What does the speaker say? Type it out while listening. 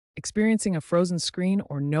Experiencing a frozen screen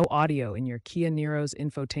or no audio in your Kia Niro's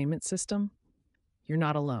infotainment system? You're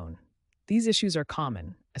not alone. These issues are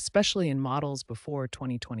common, especially in models before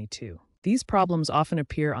 2022. These problems often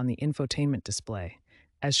appear on the infotainment display,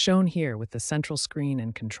 as shown here with the central screen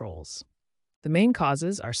and controls. The main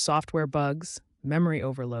causes are software bugs, memory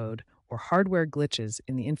overload, or hardware glitches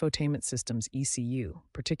in the infotainment system's ECU,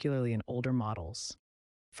 particularly in older models.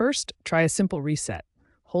 First, try a simple reset.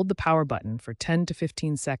 Hold the power button for 10 to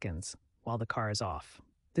 15 seconds while the car is off.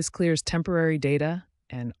 This clears temporary data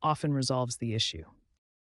and often resolves the issue.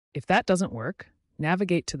 If that doesn't work,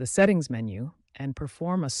 navigate to the Settings menu and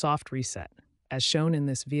perform a soft reset, as shown in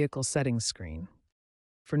this vehicle settings screen.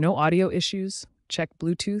 For no audio issues, check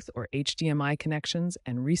Bluetooth or HDMI connections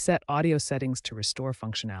and reset audio settings to restore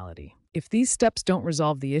functionality. If these steps don't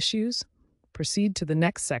resolve the issues, proceed to the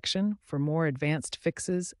next section for more advanced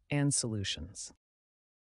fixes and solutions.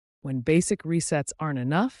 When basic resets aren't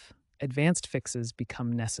enough, advanced fixes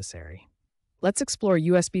become necessary. Let's explore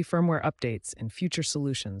USB firmware updates and future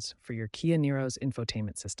solutions for your Kia Niro's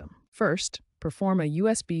infotainment system. First, perform a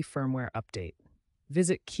USB firmware update.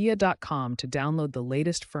 Visit kia.com to download the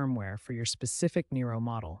latest firmware for your specific Niro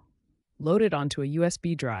model. Load it onto a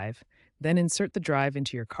USB drive, then insert the drive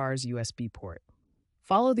into your car's USB port.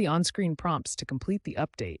 Follow the on-screen prompts to complete the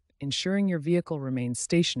update, ensuring your vehicle remains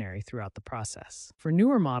stationary throughout the process. For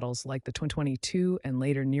newer models like the 2022 and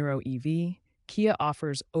later Niro EV, Kia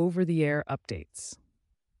offers over-the-air updates.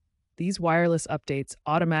 These wireless updates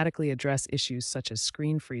automatically address issues such as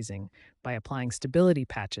screen freezing by applying stability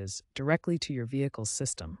patches directly to your vehicle's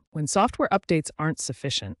system. When software updates aren't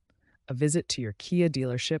sufficient, a visit to your Kia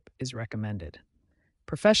dealership is recommended.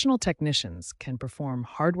 Professional technicians can perform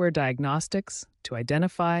hardware diagnostics to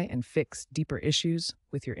identify and fix deeper issues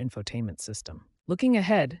with your infotainment system. Looking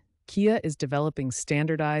ahead, Kia is developing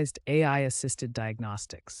standardized AI-assisted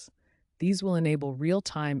diagnostics. These will enable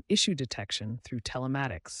real-time issue detection through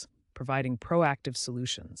telematics, providing proactive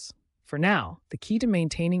solutions. For now, the key to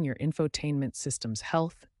maintaining your infotainment system's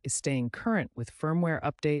health is staying current with firmware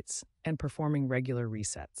updates and performing regular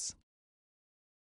resets.